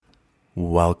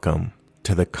Welcome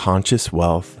to the Conscious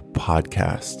Wealth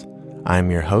Podcast. I'm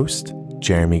your host,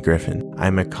 Jeremy Griffin.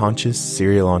 I'm a conscious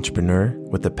serial entrepreneur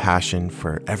with a passion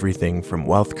for everything from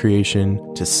wealth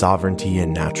creation to sovereignty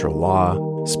and natural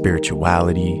law,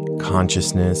 spirituality,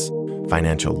 consciousness,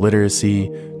 financial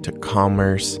literacy, to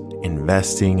commerce,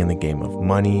 investing in the game of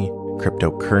money,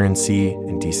 cryptocurrency,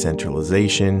 and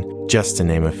decentralization, just to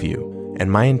name a few.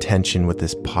 And my intention with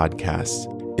this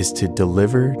podcast is to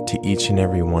deliver to each and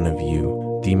every one of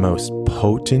you the most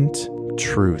potent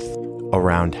truth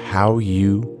around how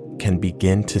you can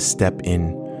begin to step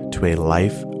into a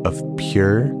life of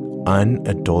pure,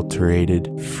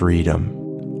 unadulterated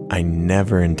freedom. I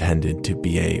never intended to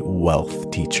be a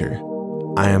wealth teacher.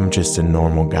 I am just a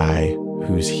normal guy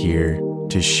who's here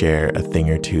to share a thing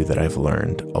or two that I've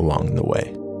learned along the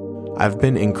way. I've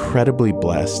been incredibly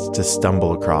blessed to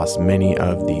stumble across many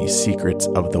of the secrets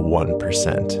of the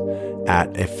 1%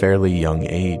 at a fairly young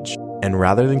age. And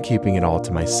rather than keeping it all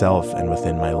to myself and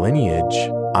within my lineage,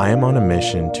 I am on a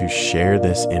mission to share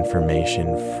this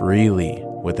information freely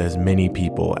with as many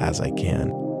people as I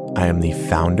can. I am the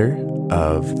founder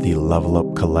of the Level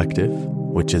Up Collective,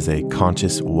 which is a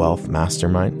conscious wealth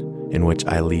mastermind in which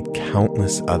I lead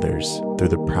countless others through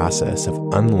the process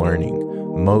of unlearning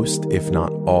most, if not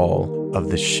all, of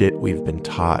the shit we've been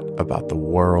taught about the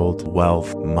world,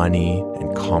 wealth, money,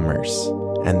 and commerce,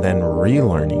 and then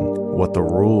relearning what the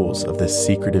rules of this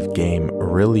secretive game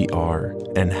really are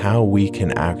and how we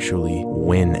can actually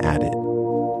win at it.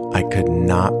 I could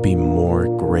not be more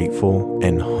grateful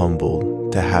and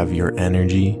humbled to have your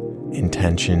energy,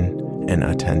 intention, and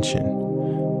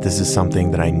attention. This is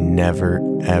something that I never,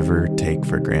 ever take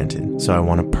for granted. So I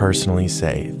want to personally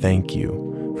say thank you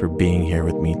for being here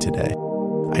with me today.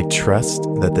 I trust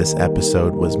that this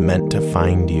episode was meant to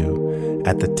find you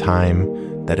at the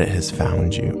time that it has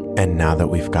found you. And now that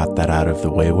we've got that out of the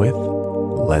way with,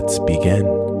 let's begin.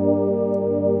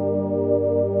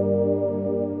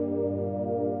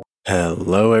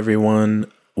 Hello,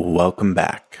 everyone. Welcome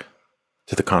back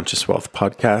to the Conscious Wealth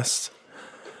Podcast.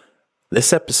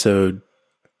 This episode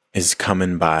is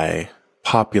coming by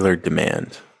popular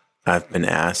demand. I've been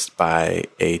asked by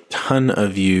a ton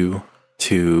of you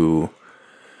to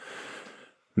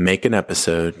make an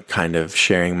episode kind of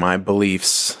sharing my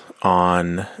beliefs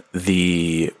on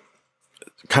the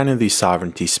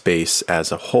sovereignty space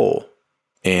as a whole.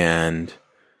 And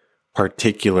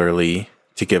particularly,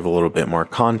 to give a little bit more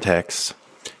context,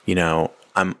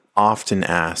 I'm often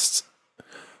asked,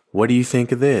 what do you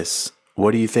think of this? What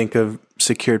do you think of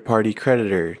secured party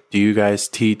creditor? Do you guys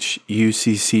teach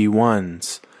UCC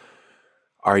ones?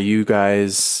 Are you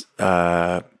guys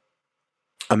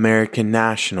American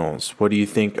nationals? What do you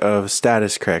think of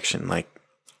status correction? Like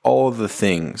all of the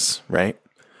things, right?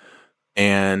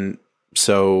 And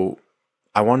so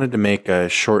I wanted to make a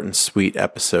short and sweet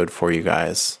episode for you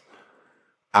guys,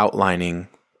 outlining,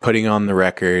 putting on the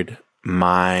record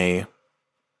my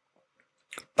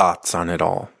thoughts on it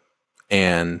all.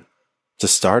 And to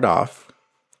start off,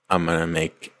 I'm going to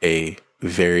make a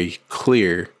very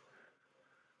clear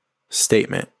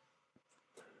statement.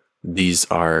 These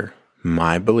are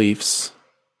my beliefs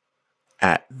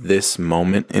at this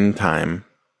moment in time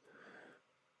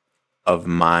of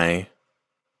my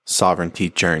sovereignty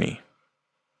journey.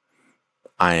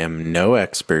 I am no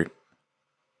expert.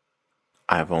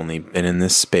 I've only been in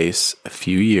this space a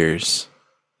few years.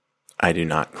 I do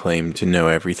not claim to know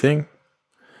everything.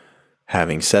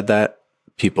 Having said that,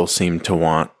 people seem to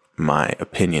want my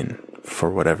opinion for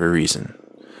whatever reason.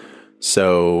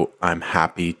 So I'm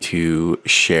happy to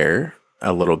share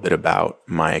a little bit about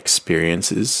my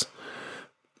experiences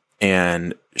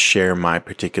and share my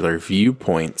particular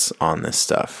viewpoints on this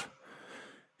stuff.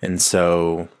 And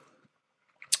so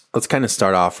let's kind of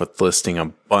start off with listing a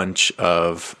bunch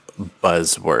of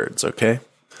buzzwords, okay?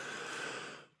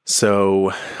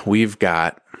 So we've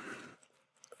got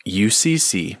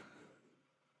UCC.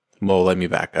 Well, let me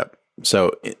back up.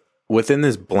 So within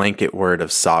this blanket word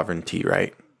of sovereignty,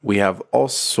 right, we have all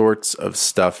sorts of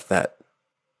stuff that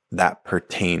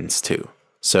pertains to.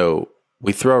 So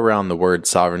we throw around the word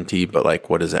sovereignty, but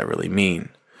what does that really mean?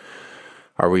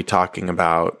 Are we talking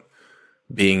about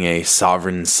being a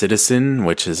sovereign citizen,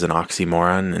 which is an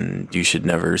oxymoron, and you should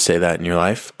never say that in your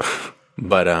life?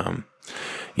 But,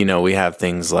 we have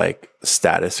things like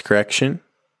status correction,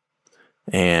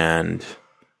 and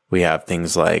we have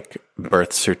things like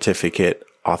birth certificate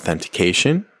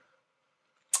authentication,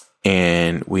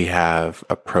 and we have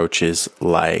approaches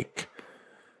like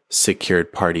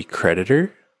secured party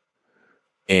creditor,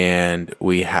 and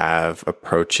we have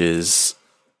approaches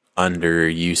under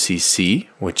UCC,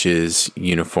 which is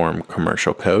Uniform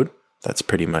Commercial Code. That's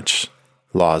pretty much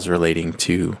laws relating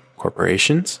to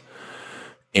corporations.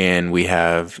 And we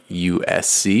have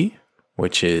USC,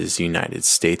 which is United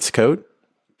States Code,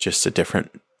 just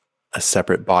a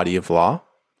separate body of law.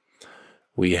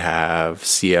 We have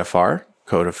CFR,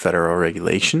 Code of Federal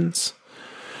Regulations.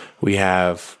 We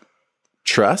have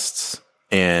trusts,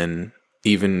 and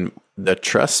even the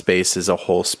trust space is a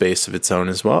whole space of its own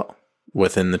as well.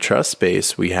 Within the trust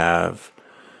space, we have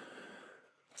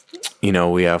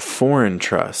foreign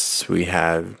trusts, we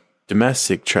have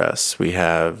domestic trusts, we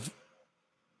have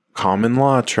common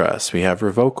law trusts, we have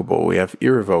revocable, we have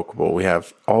irrevocable, we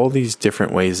have all these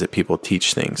different ways that people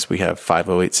teach things. We have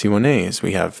 508c1as,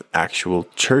 we have actual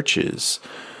churches,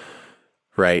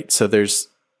 right? So there's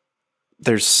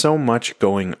so much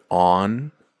going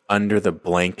on under the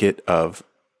blanket of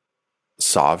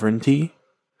sovereignty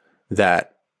that,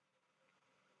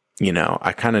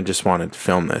 I kind of just wanted to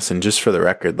film this. And just for the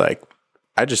record, like,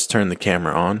 I just turned the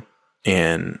camera on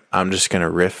and I'm just going to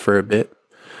riff for a bit.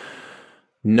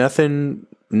 Nothing,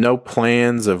 no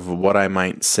plans of what I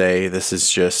might say. This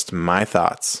is just my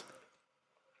thoughts.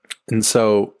 And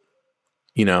so,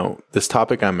 this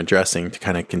topic I'm addressing, to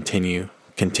kind of continue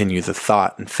the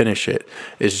thought and finish it,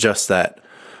 is just that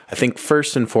I think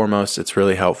first and foremost, it's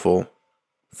really helpful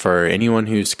for anyone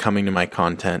who's coming to my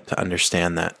content to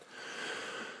understand that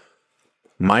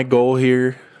my goal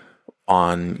here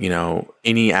on,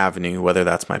 any avenue, whether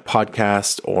that's my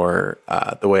podcast or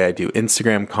the way I do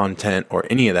Instagram content or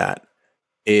any of that,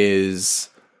 is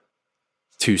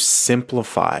to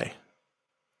simplify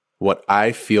what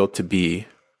I feel to be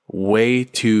way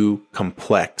too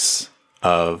complex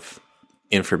of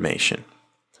information.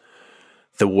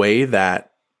 The way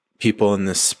that people in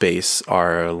this space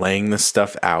are laying this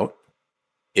stuff out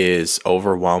is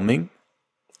overwhelming.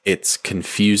 It's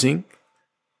confusing.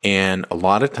 And a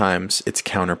lot of times it's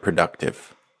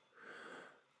counterproductive.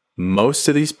 Most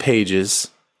of these pages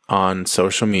on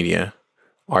social media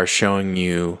are showing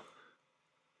you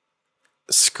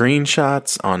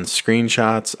screenshots on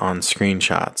screenshots on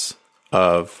screenshots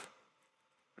of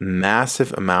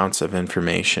massive amounts of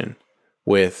information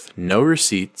with no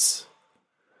receipts,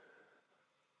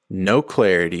 no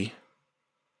clarity.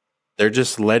 They're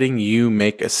just letting you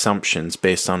make assumptions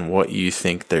based on what you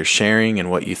think they're sharing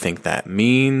and what you think that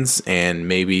means. And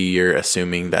maybe you're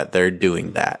assuming that they're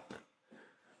doing that.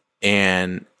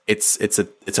 And it's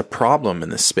a problem in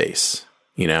this space.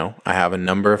 I have a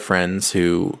number of friends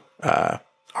who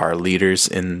are leaders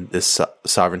in this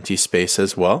sovereignty space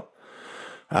as well.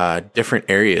 Different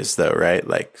areas though, right?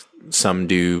 Like some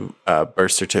do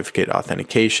birth certificate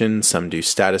authentication, some do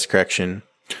status correction,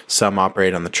 some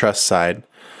operate on the trust side.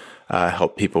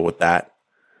 Help people with that.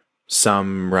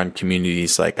 Some run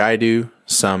communities like I do.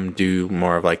 Some do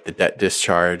more of like the debt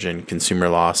discharge and consumer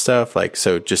law stuff.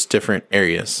 So just different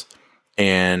areas.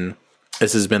 And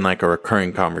this has been like a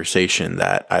recurring conversation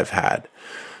that I've had.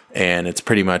 And it's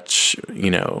pretty much,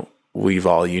 we've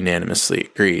all unanimously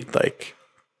agreed.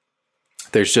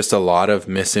 There's just a lot of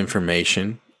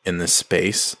misinformation in this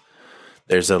space.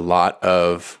 There's a lot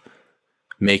of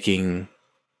making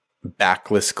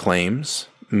backless claims.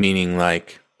 Meaning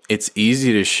it's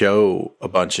easy to show a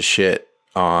bunch of shit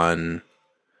on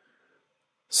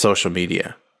social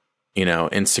media,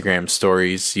 Instagram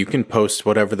stories. You can post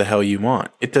whatever the hell you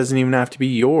want. It doesn't even have to be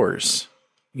yours.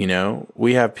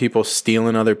 We have people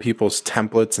stealing other people's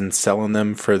templates and selling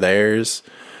them for theirs.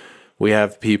 We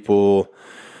have people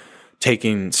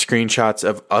taking screenshots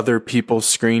of other people's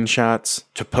screenshots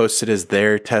to post it as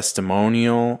their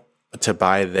testimonial to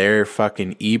buy their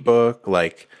fucking ebook.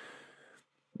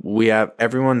 We have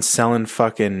everyone selling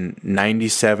fucking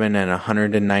 $97 and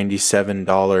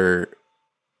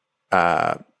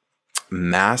 $197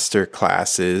 master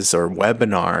classes or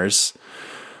webinars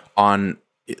on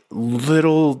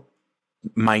little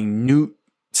minute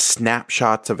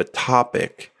snapshots of a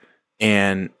topic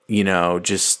and,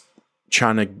 just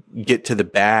trying to get to the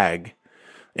bag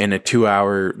in a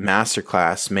 2-hour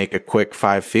masterclass, make a quick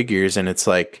 5 figures. And it's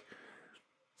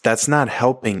that's not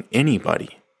helping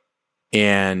anybody.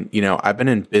 And, I've been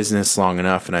in business long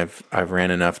enough and I've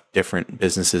ran enough different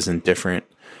businesses in different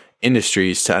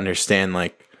industries to understand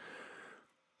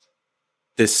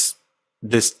this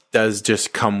does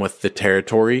just come with the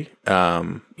territory.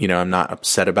 I'm not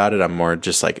upset about it. I'm more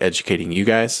just educating you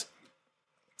guys.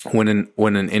 When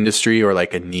an industry or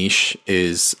a niche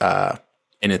is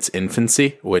in its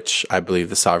infancy, which I believe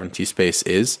the sovereignty space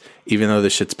is, even though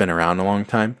this shit's been around a long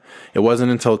time. It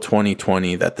wasn't until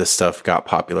 2020 that this stuff got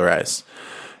popularized.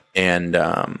 And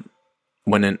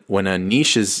when a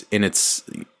niche is in its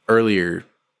earlier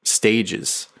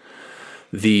stages,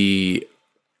 the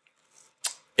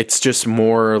it's just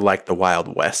more like the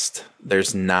Wild West.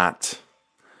 There's not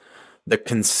the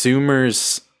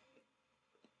consumer's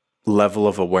level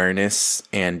of awareness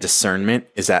and discernment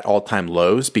is at all-time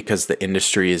lows because the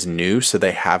industry is new. So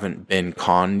they haven't been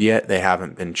conned yet. They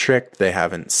haven't been tricked. They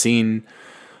haven't seen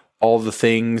all the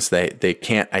things. They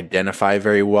can't identify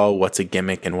very well what's a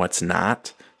gimmick and what's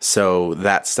not. So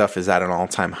that stuff is at an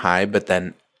all-time high. But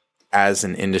then as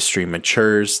an industry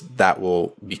matures, that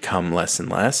will become less and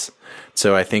less.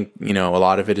 So I think, a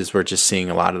lot of it is we're just seeing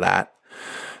a lot of that.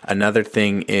 Another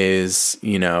thing is,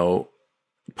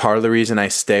 part of the reason I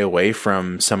stay away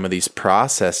from some of these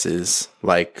processes,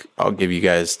 like I'll give you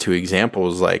guys 2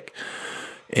 examples, like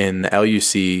in the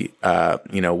LUC,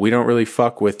 we don't really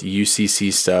fuck with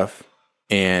UCC stuff.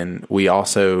 And we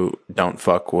also don't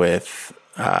fuck with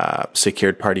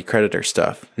secured party creditor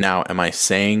stuff. Now, am I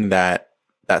saying that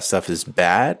stuff is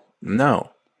bad?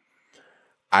 No.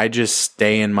 I just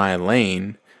stay in my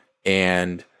lane,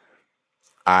 and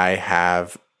I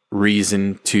have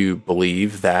reason to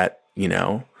believe that,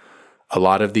 a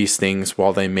lot of these things,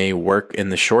 while they may work in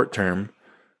the short term,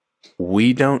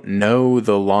 we don't know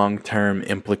the long-term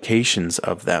implications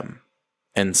of them.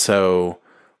 And so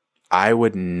I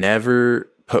would never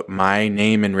put my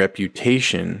name and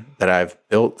reputation that I've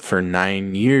built for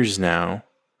 9 years now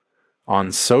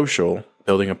on social,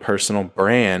 building a personal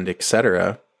brand,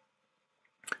 etc.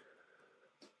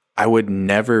 I would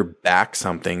never back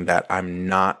something that I'm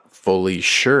not fully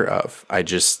sure of. I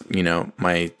just,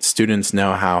 my students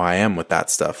know how I am with that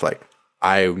stuff. Like,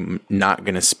 I'm not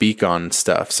going to speak on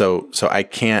stuff. So I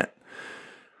can't,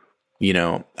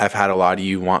 I've had a lot of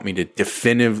you want me to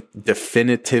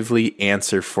definitively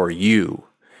answer for you.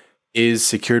 Is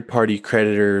secured party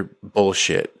creditor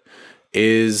bullshit?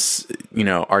 Is,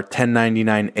 our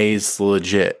 1099As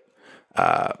legit?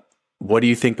 What do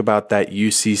you think about that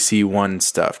UCC1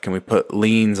 stuff? Can we put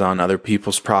liens on other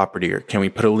people's property, or can we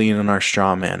put a lien on our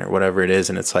straw man, or whatever it is?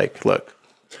 And it's like, look,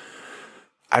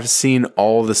 I've seen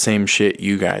all the same shit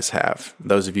you guys have.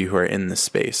 Those of you who are in this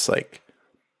space, like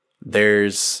there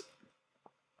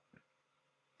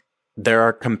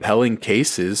are compelling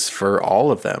cases for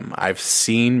all of them. I've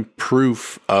seen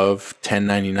proof of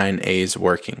 1099As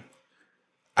working.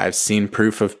 I've seen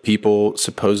proof of people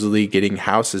supposedly getting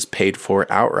houses paid for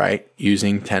outright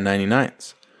using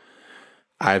 1099s.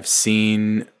 I've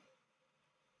seen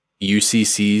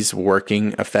UCCs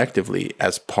working effectively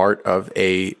as part of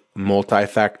a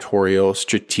multifactorial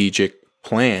strategic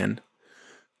plan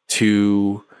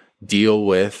to deal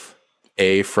with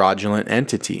a fraudulent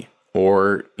entity,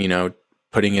 or,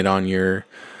 putting it on your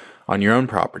own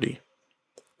property,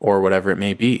 or whatever it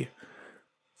may be.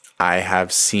 I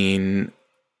have seen,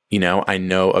 I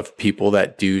know of people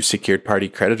that do secured party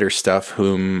creditor stuff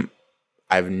whom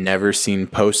I've never seen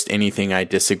post anything I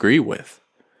disagree with.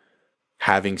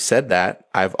 Having said that,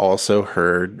 I've also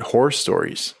heard horror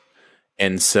stories.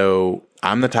 And so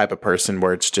I'm the type of person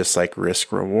where it's just like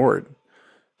risk reward.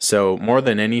 So more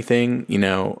than anything,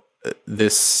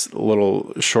 this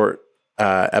little short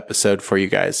episode for you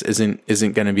guys isn't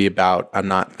going to be about, I'm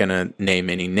not going to name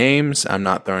any names. I'm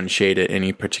not throwing shade at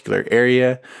any particular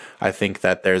area. I think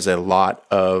that there's a lot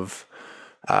of,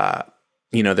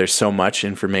 there's so much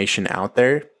information out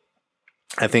there.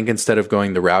 I think instead of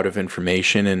going the route of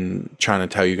information and trying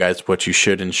to tell you guys what you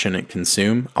should and shouldn't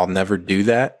consume, I'll never do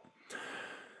that.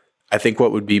 I think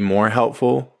what would be more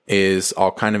helpful is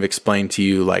I'll kind of explain to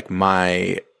you like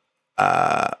my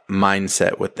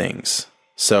mindset with things.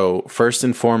 So first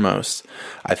and foremost,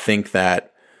 I think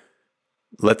that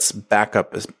let's back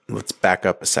up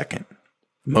a second.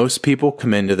 Most people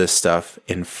come into this stuff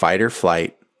in fight or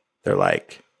flight. They're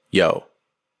like, yo,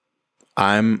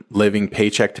 I'm living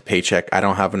paycheck to paycheck. I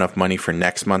don't have enough money for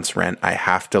next month's rent. I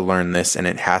have to learn this, and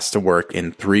it has to work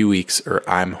in 3 weeks or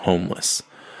I'm homeless.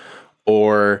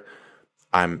 Or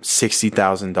I'm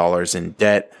 $60,000 in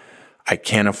debt. I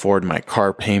can't afford my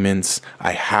car payments.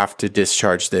 I have to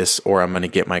discharge this, or I'm going to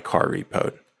get my car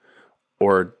repoed.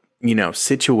 Or,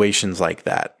 situations like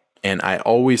that. And I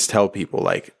always tell people,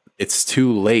 like, it's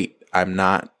too late. I'm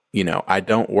not, I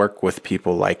don't work with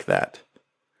people like that.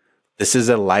 This is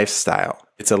a lifestyle.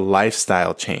 It's a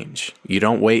lifestyle change. You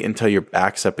don't wait until your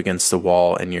back's up against the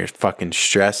wall and you're fucking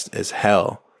stressed as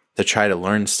hell to try to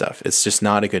learn stuff. It's just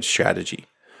not a good strategy.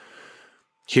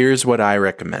 Here's what I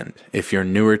recommend if you're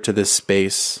newer to this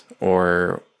space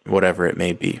or whatever it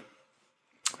may be.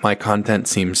 My content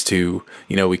seems to,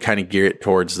 we kind of gear it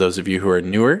towards those of you who are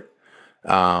newer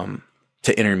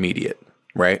to intermediate,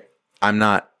 right? I'm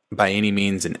not by any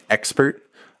means an expert.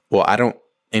 Well,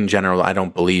 in general, I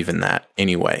don't believe in that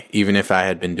anyway. Even if I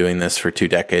had been doing this for 2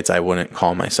 decades, I wouldn't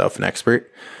call myself an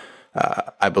expert.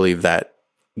 I believe that,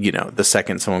 the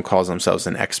second someone calls themselves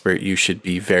an expert, you should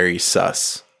be very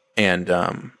sus. And,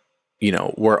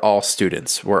 we're all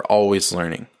students. We're always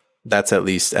learning. That's at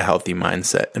least a healthy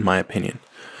mindset, in my opinion.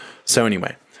 So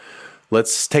anyway,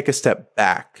 let's take a step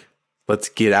back. Let's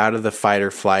get out of the fight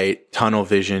or flight, tunnel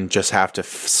vision, just have to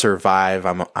survive,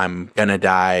 I'm gonna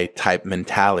die type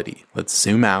mentality. Let's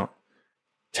zoom out,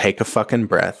 take a fucking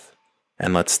breath,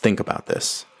 and let's think about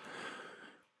this.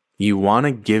 You want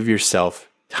to give yourself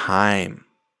time.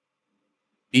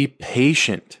 Be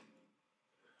patient.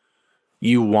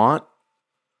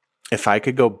 If I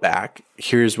could go back,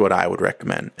 here's what I would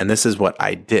recommend. And this is what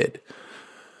I did.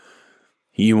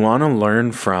 You want to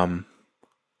learn from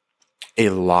a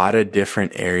lot of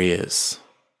different areas,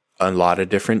 a lot of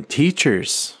different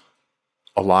teachers,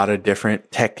 a lot of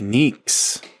different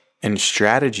techniques and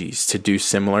strategies to do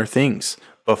similar things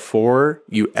before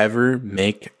you ever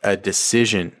make a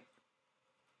decision.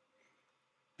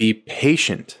 Be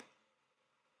patient.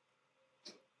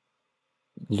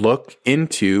 Look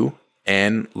into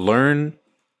and learn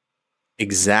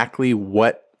exactly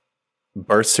what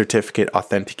birth certificate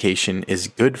authentication is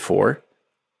good for.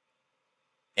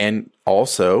 And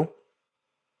also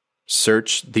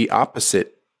search the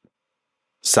opposite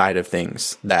side of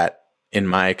things that, in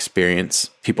my experience,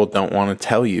 people don't want to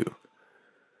tell you.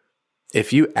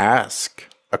 If you ask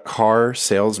a car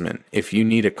salesman if you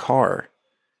need a car,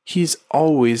 he's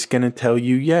always going to tell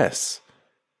you yes.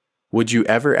 Would you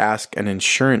ever ask an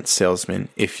insurance salesman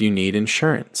if you need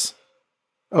insurance?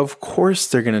 Of course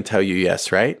they're going to tell you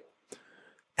yes, right?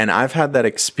 And I've had that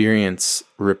experience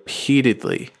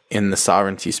repeatedly in the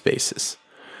sovereignty spaces.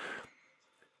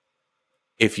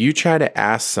 If you try to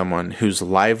ask someone whose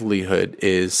livelihood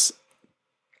is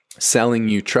selling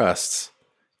you trusts,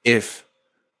 if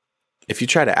you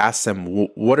try to ask them,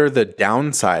 what are the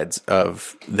downsides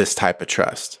of this type of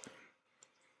trust?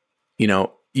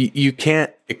 You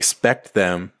can't expect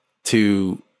them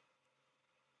to,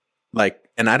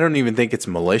 and I don't even think it's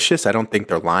malicious. I don't think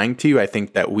they're lying to you. I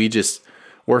think that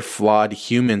we're flawed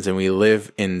humans and we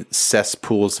live in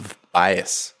cesspools of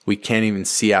bias. We can't even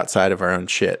see outside of our own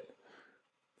shit.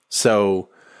 So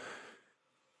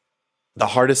the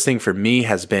hardest thing for me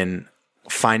has been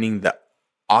finding the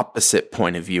opposite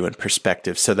point of view and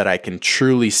perspective so that I can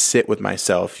truly sit with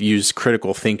myself, use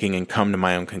critical thinking, and come to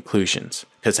my own conclusions.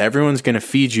 Because everyone's going to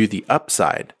feed you the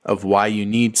upside of why you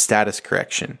need status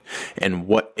correction and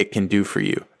what it can do for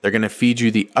you. They're going to feed you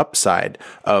the upside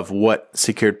of what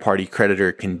secured party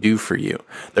creditor can do for you.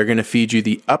 They're going to feed you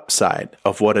the upside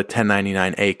of what a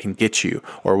 1099-A can get you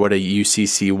or what a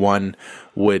UCC1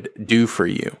 would do for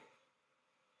you.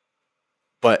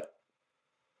 But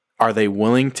are they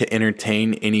willing to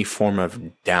entertain any form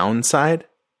of downside?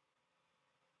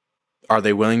 Are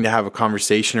they willing to have a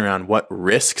conversation around what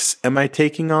risks am I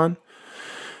taking on?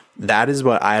 That is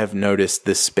what I have noticed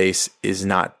this space is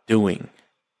not doing.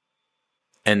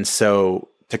 And so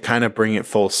to kind of bring it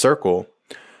full circle,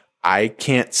 I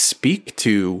can't speak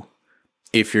to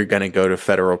if you're going to go to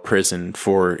federal prison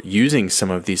for using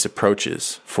some of these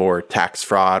approaches for tax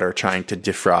fraud or trying to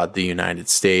defraud the United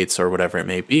States or whatever it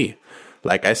may be.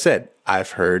 Like I said,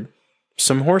 I've heard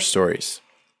some horror stories.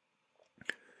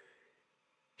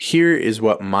 Here is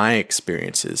what my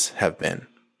experiences have been.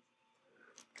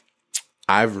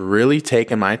 I've really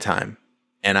taken my time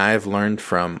and I've learned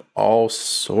from all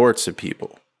sorts of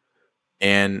people.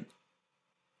 And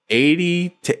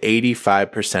 80 to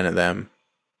 85% of them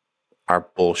are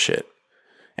bullshit.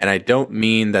 And I don't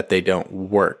mean that they don't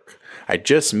work. I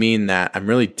just mean that I'm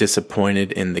really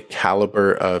disappointed in the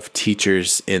caliber of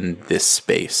teachers in this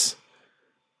space.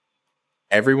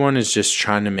 Everyone is just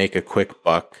trying to make a quick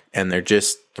buck and they're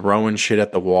just throwing shit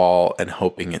at the wall and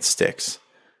hoping it sticks.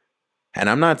 And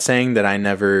I'm not saying that I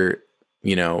never,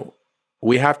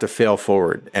 we have to fail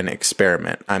forward and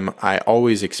experiment. I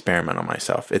always experiment on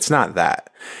myself. It's not that.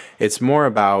 It's more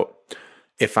about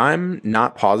if I'm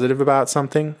not positive about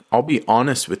something, I'll be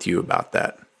honest with you about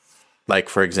that. Like,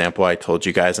 for example, I told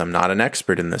you guys I'm not an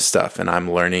expert in this stuff and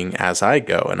I'm learning as I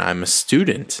go and I'm a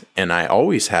student and I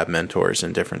always have mentors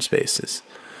in different spaces.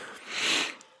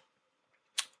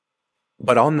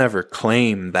 But I'll never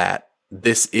claim that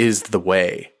this is the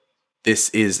way, this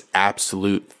is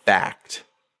absolute fact,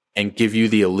 and give you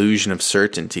the illusion of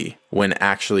certainty when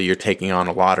actually you're taking on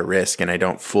a lot of risk and I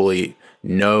don't fully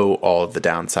know all of the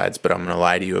downsides, but I'm going to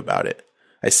lie to you about it.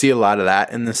 I see a lot of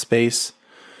that in this space.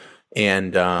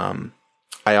 And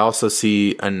I also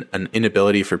see an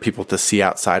inability for people to see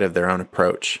outside of their own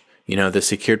approach. The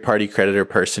secured party creditor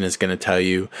person is going to tell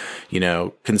you,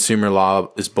 consumer law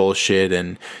is bullshit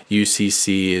and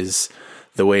UCC is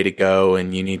the way to go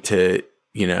and you need to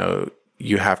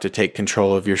you have to take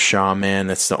control of your shaman.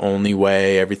 That's the only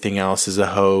way. Everything else is a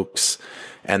hoax.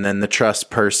 And then the trust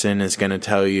person is going to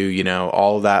tell you,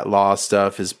 all that law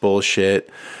stuff is bullshit.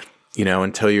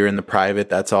 Until you're in the private,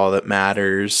 that's all that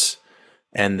matters.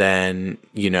 And then,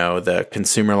 the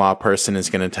consumer law person is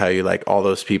going to tell you like all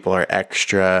those people are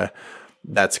extra.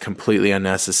 That's completely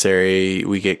unnecessary.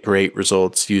 We get great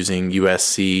results using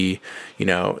USC,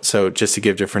 so just to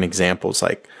give different examples,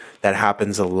 like that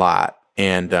happens a lot.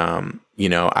 And,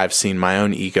 I've seen my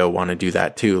own ego want to do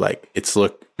that too. Like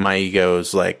my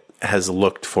ego's like has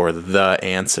looked for the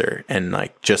answer, and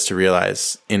like just to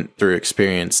realize through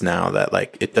experience now that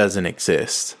like it doesn't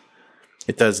exist.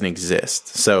 It doesn't exist.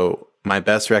 So my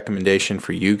best recommendation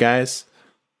for you guys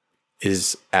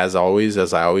is, as always,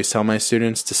 as I always tell my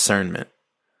students, discernment.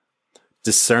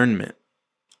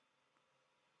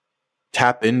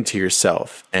 Tap into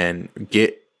yourself and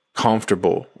get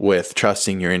comfortable with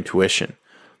trusting your intuition.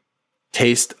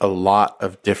 Taste a lot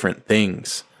of different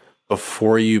things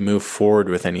before you move forward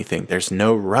with anything. There's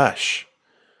no rush.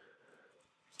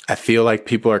 I feel like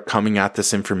people are coming at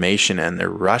this information and they're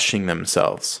rushing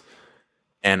themselves.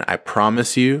 And I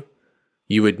promise you,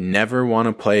 you would never want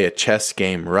to play a chess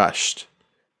game rushed.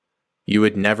 You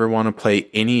would never want to play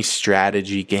any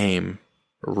strategy game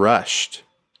rushed.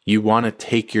 You want to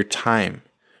take your time.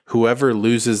 Whoever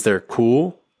loses their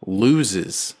cool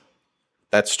loses.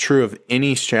 That's true of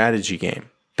any strategy game.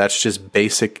 That's just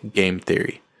basic game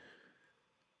theory.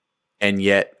 And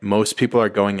yet most people are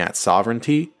going at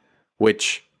sovereignty,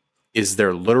 which is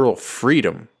their literal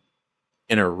freedom,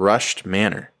 in a rushed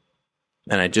manner.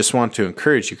 And I just want to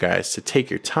encourage you guys to take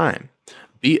your time.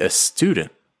 Be a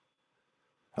student.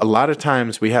 A lot of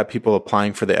times we have people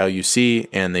applying for the LUC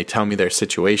and they tell me their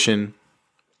situation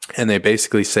and they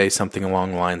basically say something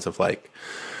along the lines of like,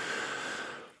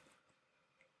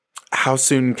 how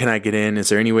soon can I get in? Is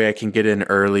there any way I can get in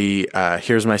early?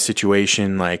 Here's my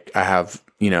situation. Like I have,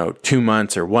 2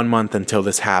 months or 1 month until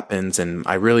this happens and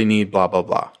I really need blah, blah,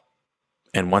 blah.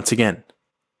 And once again,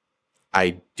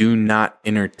 I do not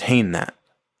entertain that.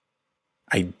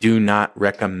 I do not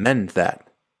recommend that.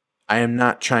 I am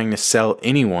not trying to sell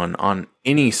anyone on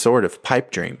any sort of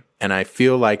pipe dream. And I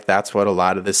feel like that's what a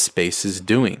lot of this space is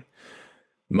doing.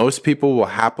 Most people will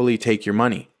happily take your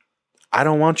money. I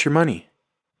don't want your money.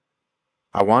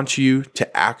 I want you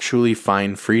to actually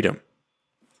find freedom.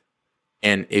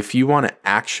 And if you want to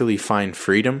actually find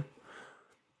freedom,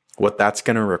 what that's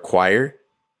going to require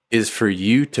is for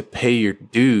you to pay your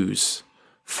dues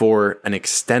for an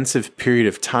extensive period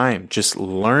of time, just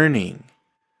learning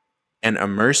and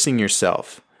immersing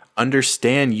yourself.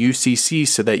 Understand UCC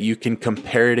so that you can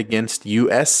compare it against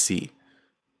USC.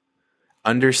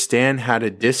 Understand how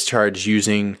to discharge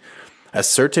using a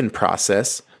certain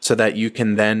process so that you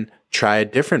can then try a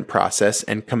different process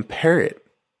and compare it.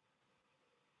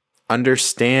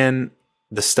 Understand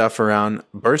the stuff around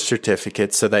birth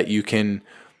certificates so that you can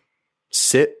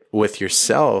sit with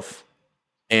yourself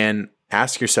and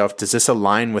ask yourself, does this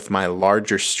align with my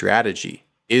larger strategy?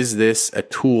 Is this a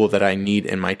tool that I need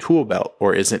in my tool belt,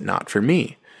 or is it not for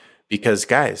me? Because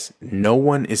guys, no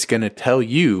one is going to tell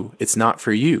you it's not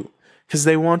for you because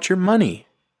they want your money.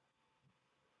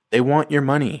 They want your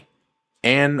money.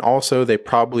 And also they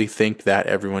probably think that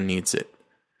everyone needs it.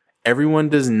 Everyone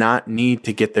does not need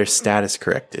to get their status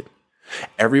corrected.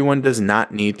 Everyone does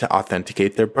not need to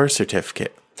authenticate their birth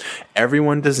certificate.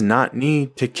 Everyone does not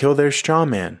need to kill their straw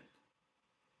man.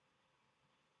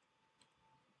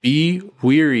 Be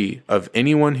weary of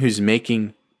anyone who's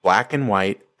making black and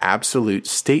white absolute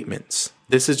statements.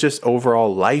 This is just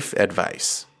overall life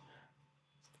advice.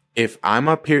 If I'm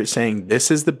up here saying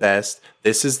this is the best,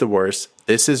 this is the worst,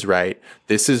 this is right,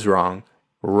 this is wrong,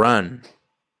 run.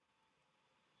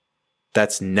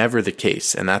 That's never the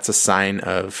case. And that's a sign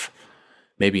of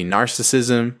maybe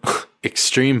narcissism,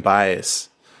 extreme bias,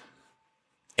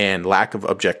 and lack of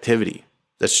objectivity.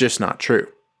 That's just not true.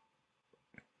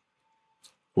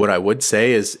 What I would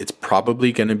say is it's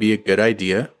probably going to be a good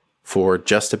idea for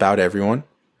just about everyone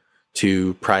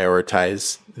to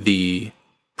prioritize the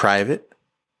private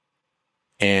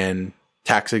and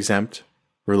tax-exempt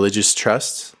religious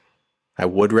trusts. I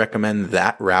would recommend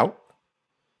that route.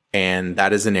 And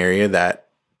that is an area that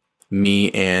me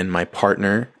and my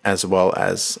partner, as well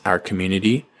as our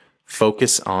community,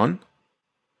 focus on.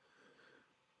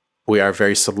 We are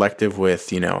very selective with,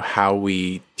 how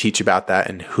we teach about that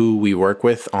and who we work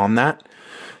with on that.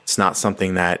 It's not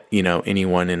something that,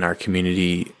 anyone in our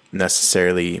community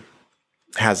necessarily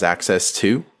has access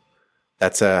to.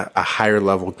 That's a higher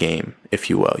level game, if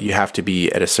you will. You have to be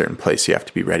at a certain place. You have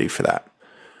to be ready for that.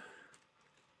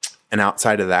 And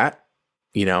outside of that,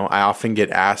 I often get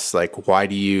asked, like, why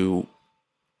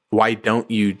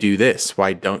don't you do this?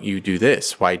 Why don't you do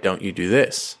this? Why don't you do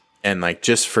this? And like,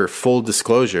 just for full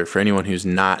disclosure, for anyone who's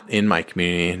not in my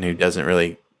community and who doesn't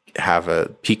really have a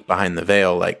peek behind the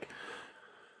veil, like,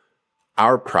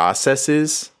 our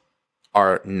processes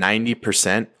are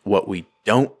 90% what we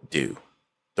don't do.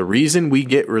 The reason we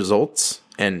get results,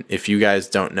 and if you guys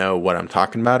don't know what I'm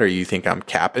talking about or you think I'm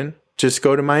capping, just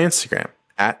go to my Instagram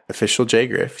at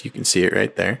officialjgriff. You can see it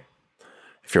right there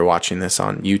if you're watching this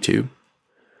on YouTube.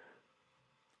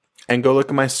 And go look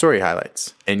at my story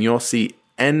highlights and you'll see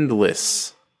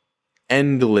endless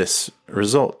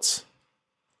results.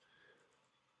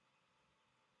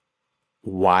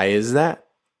 Why is that?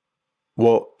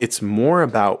 Well, it's more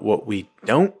about what we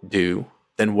don't do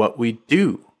than what we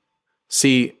do.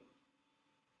 See,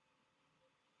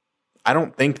 I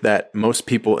don't think that most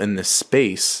people in this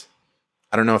space,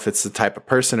 I don't know if it's the type of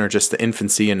person or just the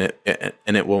infancy and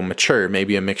it will mature,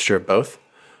 maybe a mixture of both,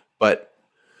 but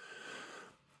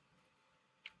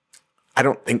I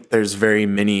don't think there's very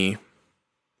many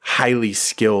highly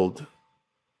skilled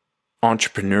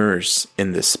entrepreneurs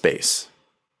in this space.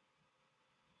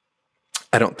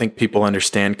 I don't think people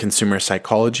understand consumer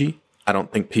psychology. I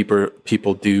don't think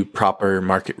people do proper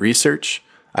market research.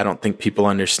 I don't think people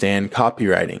understand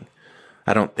copywriting.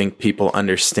 I don't think people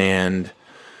understand.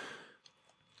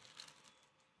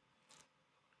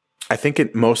 I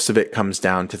think most of it comes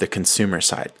down to the consumer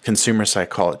side, consumer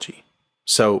psychology.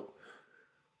 So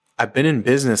I've been in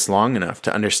business long enough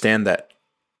to understand that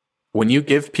when you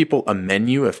give people a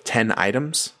menu of 10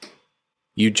 items,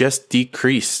 you just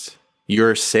decreased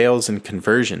your sales and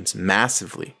conversions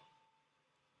massively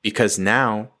because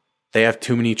now they have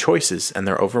too many choices and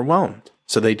they're overwhelmed.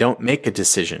 So they don't make a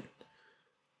decision.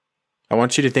 I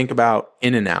want you to think about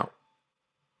In-N-Out,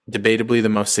 debatably the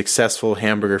most successful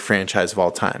hamburger franchise of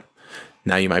all time.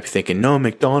 Now you might be thinking, no,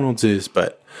 McDonald's is,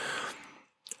 but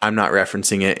I'm not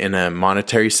referencing it in a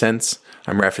monetary sense.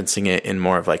 I'm referencing it in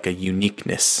more of like a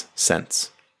uniqueness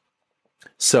sense.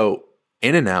 So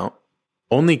In-N-Out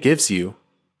only gives you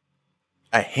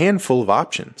a handful of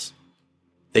options.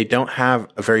 They don't have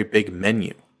a very big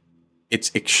menu.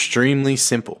 It's extremely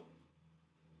simple.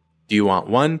 Do you want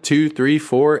 1, 2, 3,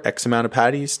 4, X amount of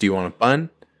patties? Do you want a bun?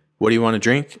 What do you want to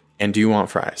drink? And do you want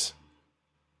fries?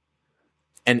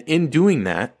 And in doing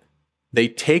that, they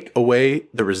take away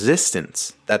the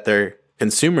resistance that their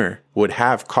consumer would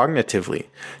have cognitively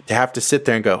to have to sit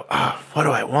there and go, what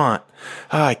do I want?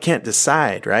 I can't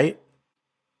decide, right?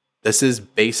 This is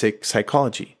basic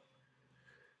psychology.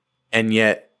 And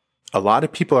yet, a lot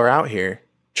of people are out here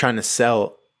trying to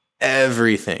sell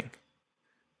everything.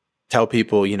 Tell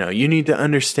people, you need to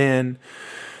understand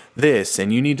this,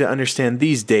 and you need to understand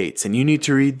these dates, and you need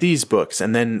to read these books,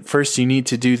 and then first you need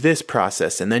to do this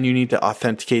process, and then you need to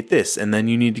authenticate this, and then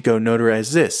you need to go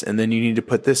notarize this, and then you need to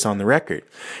put this on the record,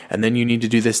 and then you need to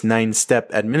do this 9-step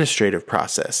administrative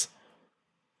process.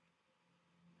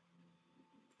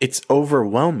 It's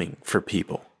overwhelming for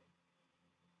people.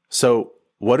 So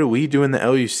what do we do in the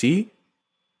LUC?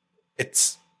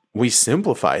 We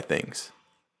simplify things.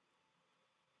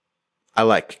 I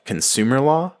like consumer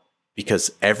law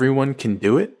because everyone can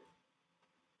do it.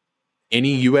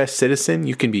 Any US citizen,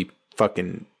 you can be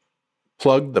fucking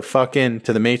plugged the fuck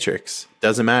into the matrix.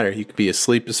 Doesn't matter. You could be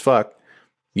asleep as fuck.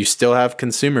 You still have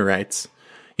consumer rights.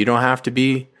 You don't have to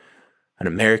be an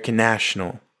American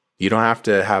national. You don't have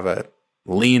to have a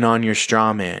lien on your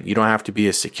straw man. You don't have to be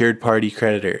a secured party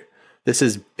creditor. This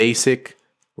is basic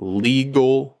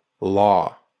legal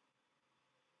law.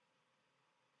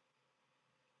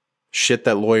 Shit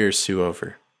that lawyers sue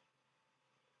over.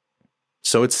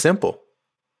 So it's simple.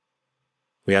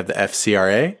 We have the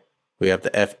FCRA. We have the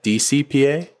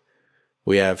FDCPA.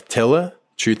 We have TILA,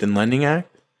 Truth in Lending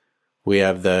Act. We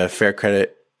have the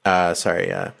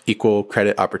Equal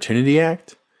Credit Opportunity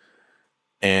Act.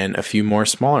 And a few more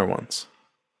smaller ones.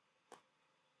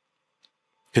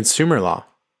 Consumer law.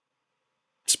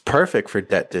 It's perfect for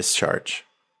debt discharge.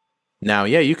 Now,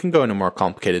 yeah, you can go into more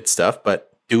complicated stuff,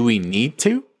 but do we need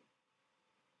to?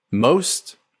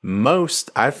 Most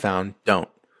I've found don't.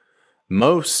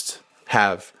 Most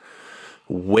have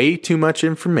way too much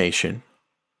information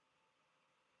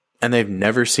and they've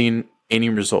never seen any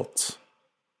results.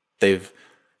 They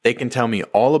can tell me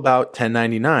all about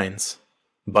 1099s,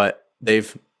 but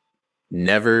they've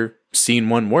never seen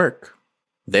one work.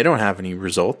 They don't have any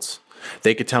results.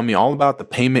 They could tell me all about the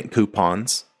payment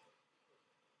coupons,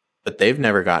 but they've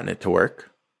never gotten it to work.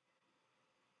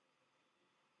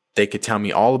 They could tell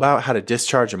me all about how to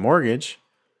discharge a mortgage,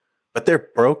 but they're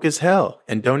broke as hell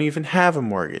and don't even have a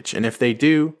mortgage. And if they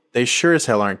do, they sure as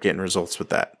hell aren't getting results with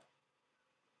that.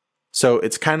 So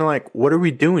it's kind of like, what are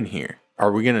we doing here?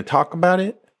 Are we going to talk about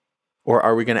it? Or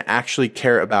are we going to actually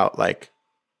care about like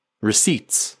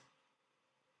receipts?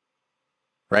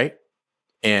 Right?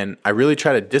 And I really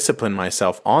try to discipline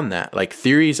myself on that. Like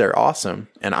theories are awesome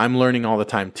and I'm learning all the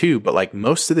time too, but like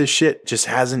most of this shit just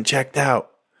hasn't checked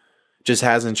out.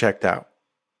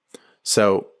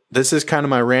 So this is kind of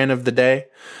my rant of the day.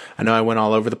 I know I went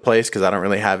all over the place because I don't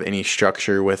really have any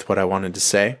structure with what I wanted to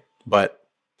say, but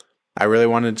I really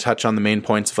wanted to touch on the main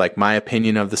points of like my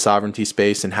opinion of the sovereignty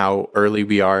space and how early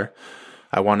we are.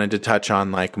 I wanted to touch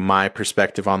on like my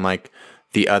perspective on like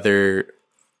the other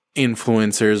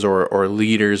influencers or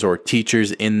leaders or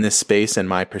teachers in this space and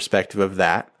my perspective of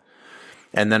that.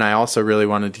 And then I also really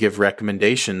wanted to give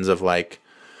recommendations of like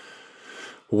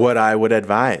what I would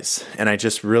advise. And I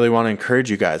just really want to encourage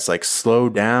you guys, like slow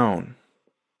down.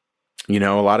 A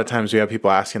lot of times we have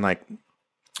people asking like,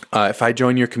 if I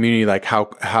join your community, like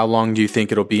how long do you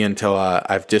think it'll be until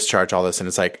I've discharged all this? And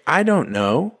it's like, I don't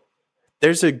know.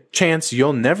 There's a chance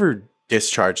you'll never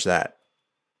discharge that.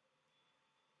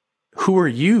 Who are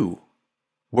you?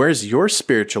 Where's your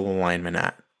spiritual alignment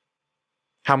at?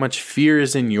 How much fear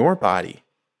is in your body?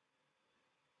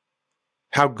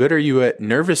 How good are you at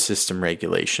nervous system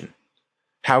regulation?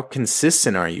 How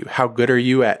consistent are you? How good are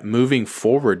you at moving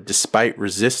forward despite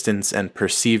resistance and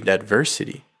perceived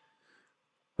adversity?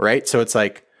 Right? So it's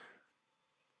like,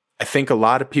 I think a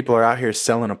lot of people are out here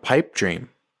selling a pipe dream.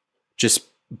 Just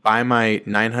buy my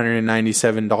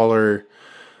 $997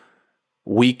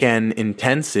 weekend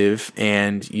intensive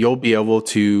and you'll be able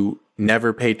to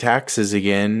never pay taxes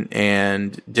again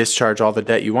and discharge all the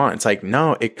debt you want. It's like,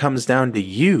 no, it comes down to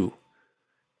you.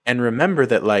 And remember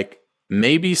that like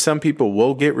maybe some people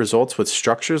will get results with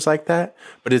structures like that,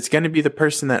 but it's going to be the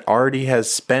person that already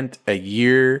has spent a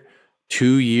year,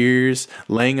 2 years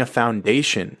laying a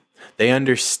foundation. They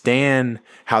understand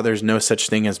how there's no such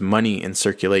thing as money in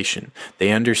circulation.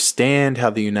 They understand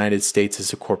how the United States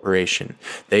is a corporation.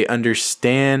 They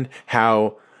understand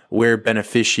how we're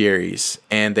beneficiaries,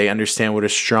 and they understand what a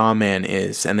straw man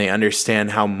is, and they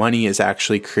understand how money is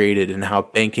actually created and how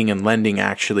banking and lending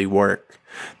actually work.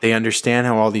 They understand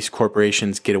how all these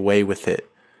corporations get away with it.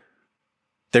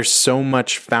 There's so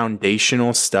much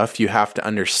foundational stuff you have to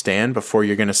understand before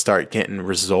you're going to start getting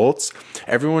results.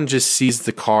 Everyone just sees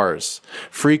the cars,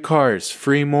 free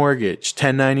mortgage,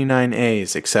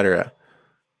 1099As, etc.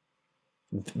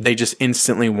 They just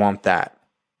instantly want that.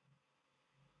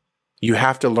 You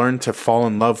have to learn to fall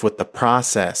in love with the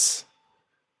process.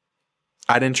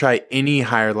 I didn't try any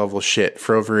higher level shit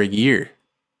for over a year.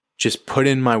 Just put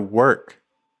in my work.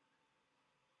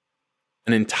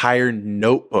 An entire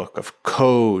notebook of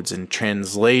codes and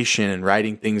translation and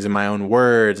writing things in my own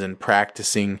words and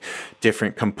practicing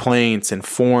different complaints and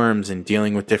forms and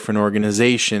dealing with different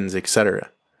organizations,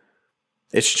 etc.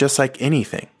 It's just like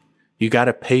anything. You got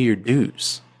to pay your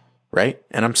dues, right?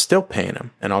 And I'm still paying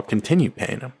them and I'll continue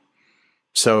paying them.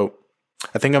 So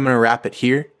I think I'm going to wrap it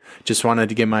here. Just wanted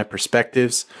to give my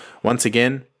perspectives. Once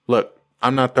again, look,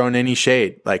 I'm not throwing any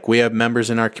shade. Like we have members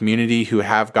in our community who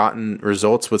have gotten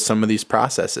results with some of these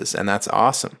processes, and that's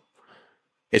awesome.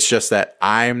 It's just that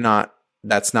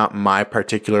that's not my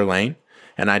particular lane.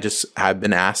 And I just have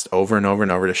been asked over and over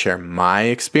and over to share my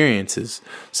experiences.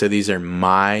 So these are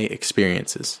my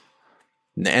experiences.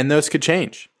 And those could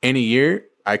change. In a year,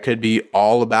 I could be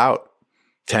all about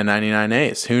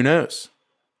 1099As. Who knows?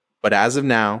 But as of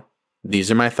now, these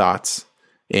are my thoughts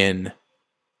in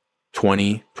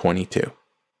 2022.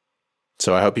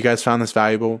 So I hope you guys found this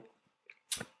valuable.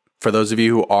 For those of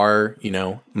you who are,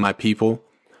 my people,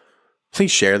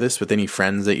 please share this with any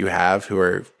friends that you have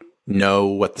who know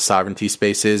what the sovereignty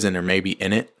space is and are maybe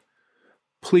in it.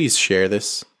 Please share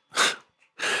this.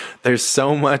 There's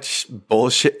so much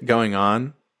bullshit going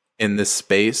on in this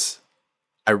space.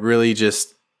 I really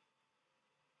just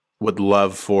would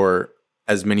love for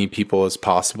as many people as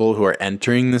possible who are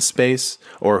entering this space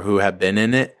or who have been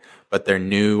in it, but they're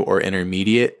new or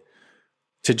intermediate,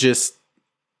 to just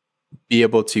be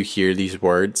able to hear these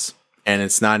words. And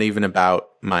it's not even about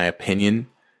my opinion.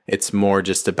 It's more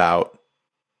just about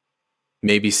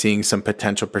maybe seeing some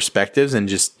potential perspectives and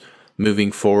just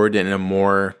moving forward in a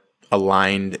more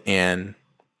aligned and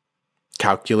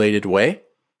calculated way,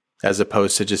 as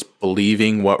opposed to just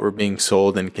believing what we're being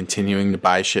sold and continuing to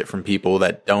buy shit from people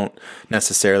that don't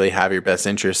necessarily have your best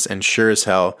interests and sure as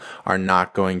hell are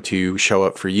not going to show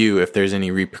up for you if there's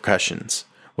any repercussions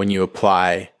when you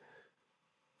apply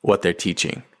what they're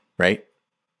teaching, right?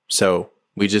 So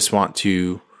we just want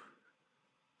to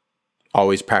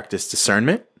always practice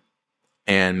discernment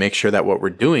and make sure that what we're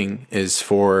doing is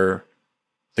for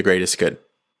the greatest good.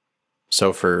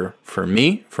 So for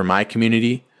me, for my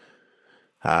community,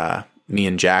 me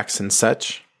and Jax and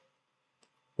such,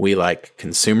 we like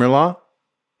consumer law,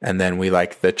 and then we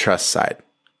like the trust side,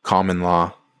 common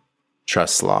law,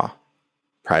 trust law,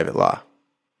 private law.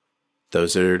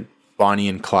 Those are Bonnie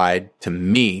and Clyde to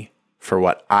me for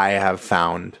what I have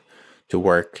found to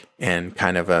work, and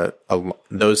kind of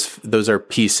those are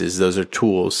pieces, those are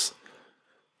tools,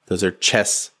 those are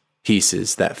chess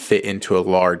pieces that fit into a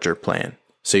larger plan.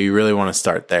 So you really want to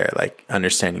start there, like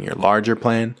understanding your larger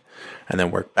plan, and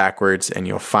then work backwards, and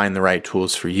you'll find the right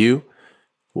tools for you.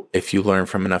 If you learn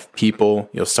from enough people,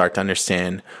 you'll start to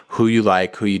understand who you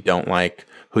like, who you don't like,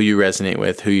 who you resonate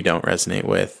with, who you don't resonate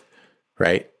with,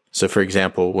 right? So for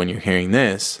example, when you're hearing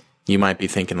this, you might be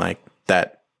thinking like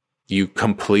that you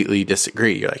completely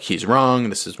disagree. You're like, he's wrong.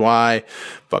 This is why.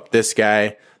 Fuck this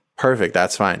guy. Perfect.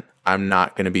 That's fine. I'm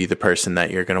not going to be the person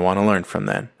that you're going to want to learn from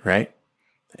then, right?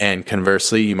 And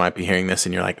conversely, you might be hearing this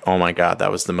and you're like, oh my God,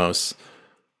 that was the most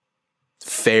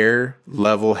fair,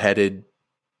 level-headed,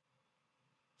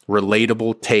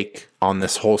 relatable take on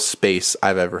this whole space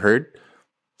I've ever heard.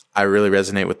 I really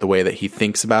resonate with the way that he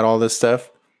thinks about all this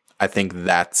stuff. I think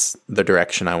that's the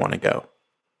direction I want to go,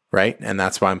 right? And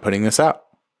that's why I'm putting this out.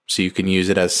 So you can use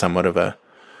it as somewhat of a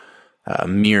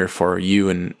mirror for you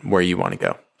and where you want to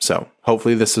go. So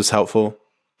hopefully this was helpful.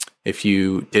 If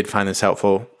you did find this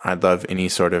helpful, I'd love any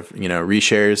sort of,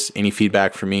 reshares, any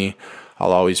feedback from me.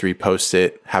 I'll always repost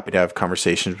it. Happy to have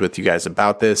conversations with you guys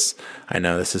about this. I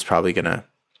know this is probably going to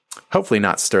hopefully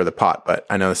not stir the pot, but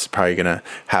I know this is probably going to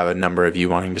have a number of you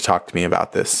wanting to talk to me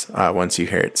about this once you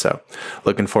hear it. So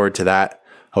looking forward to that.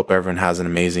 Hope everyone has an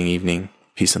amazing evening.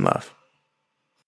 Peace and love.